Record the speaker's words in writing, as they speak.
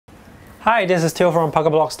Hi, this is Theo from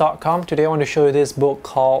PuckerBlocks.com. Today I want to show you this book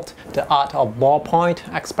called The Art of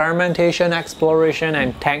Ballpoint, Experimentation, Exploration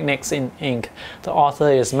and Techniques in Ink. The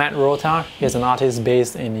author is Matt Rota. He's an artist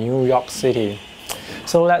based in New York City.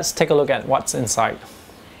 So let's take a look at what's inside.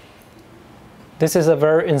 This is a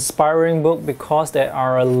very inspiring book because there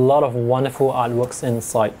are a lot of wonderful artworks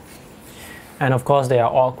inside. And of course they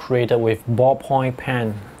are all created with ballpoint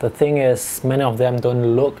pen. The thing is, many of them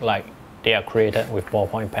don't look like they are created with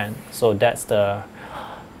ballpoint pen. So that's the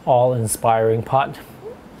all-inspiring part.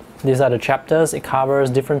 These are the chapters. It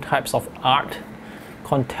covers different types of art: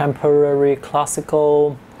 contemporary,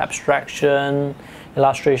 classical, abstraction,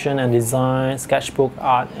 illustration and design, sketchbook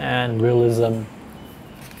art, and realism.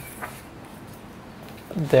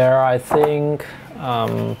 There are, I think,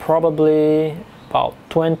 probably about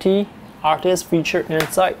 20 artists featured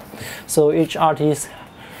inside. So each artist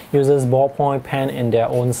uses ballpoint pen in their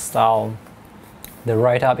own style. The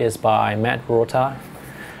write-up is by Matt Rota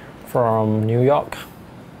from New York.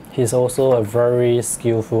 He's also a very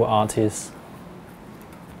skillful artist.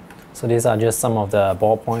 So these are just some of the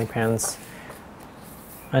ballpoint pens.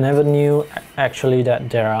 I never knew actually that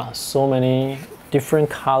there are so many different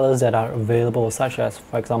colors that are available, such as,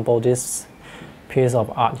 for example, this piece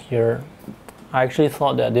of art here. I actually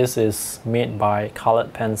thought that this is made by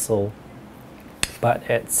colored pencil, but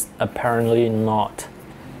it's apparently not.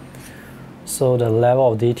 So the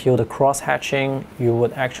level of detail, the cross-hatching, you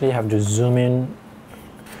would actually have to zoom in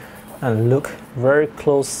and look very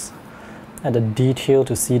close at the detail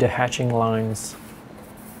to see the hatching lines.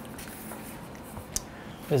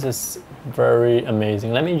 This is very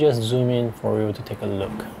amazing. Let me just zoom in for you to take a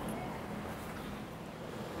look.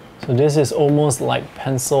 So this is almost like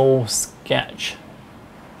pencil sketch.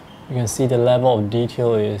 You can see the level of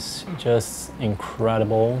detail is just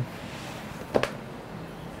incredible.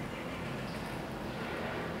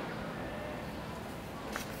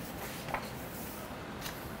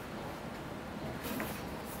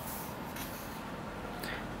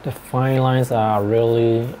 The fine lines are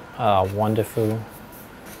really wonderful.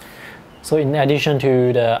 So in addition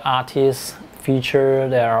to the artist feature,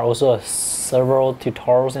 there are also several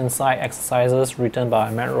tutorials inside, exercises written by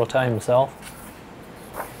Matt Rota himself.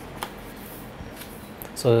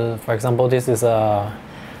 So for example, this is a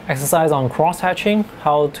exercise on cross-hatching,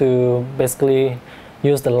 how to basically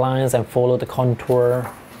use the lines and follow the contour.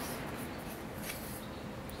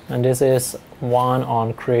 And this is one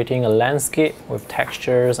on creating a landscape with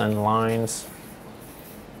textures and lines.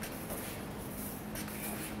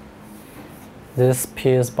 This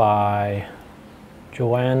piece by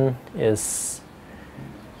Joanne is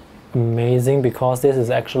amazing because this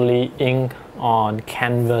is actually ink on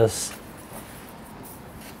canvas.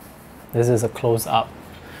 This is a close-up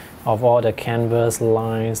of all the canvas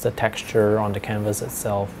lines, the texture on the canvas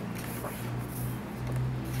itself.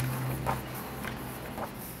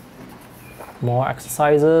 More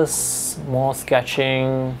exercises, more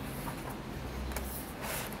sketching.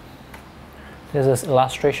 This is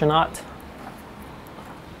illustration art.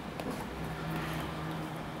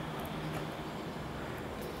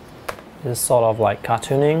 This is sort of like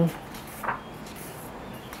cartooning.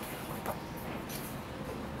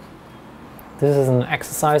 This is an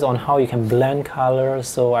exercise on how you can blend colors,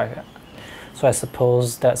 so I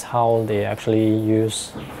suppose that's how they actually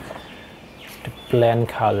use to blend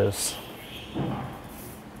colors.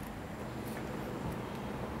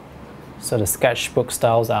 So the sketchbook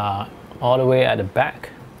styles are all the way at the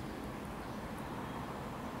back.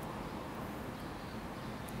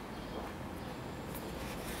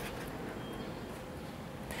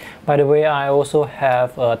 By the way, I also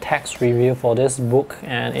have a text review for this book,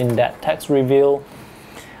 and in that text review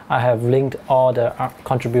I have linked all the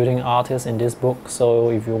contributing artists in this book.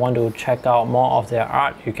 So if you want to check out more of their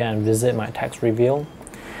art, you can visit my text review.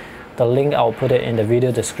 The link, I'll put it in the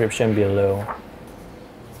video description below.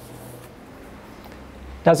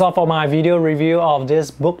 That's all for my video review of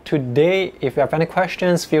this book today. If you have any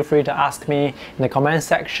questions, feel free to ask me in the comment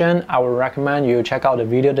section. I would recommend you check out the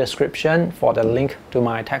video description for the link to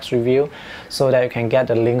my text review so that you can get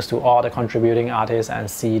the links to all the contributing artists and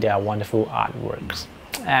see their wonderful artworks.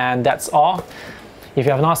 And that's all. If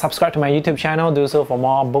you have not subscribed to my YouTube channel, do so for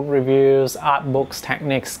more book reviews, art books,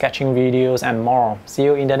 techniques, sketching videos, and more. See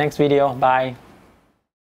you in the next video. Bye.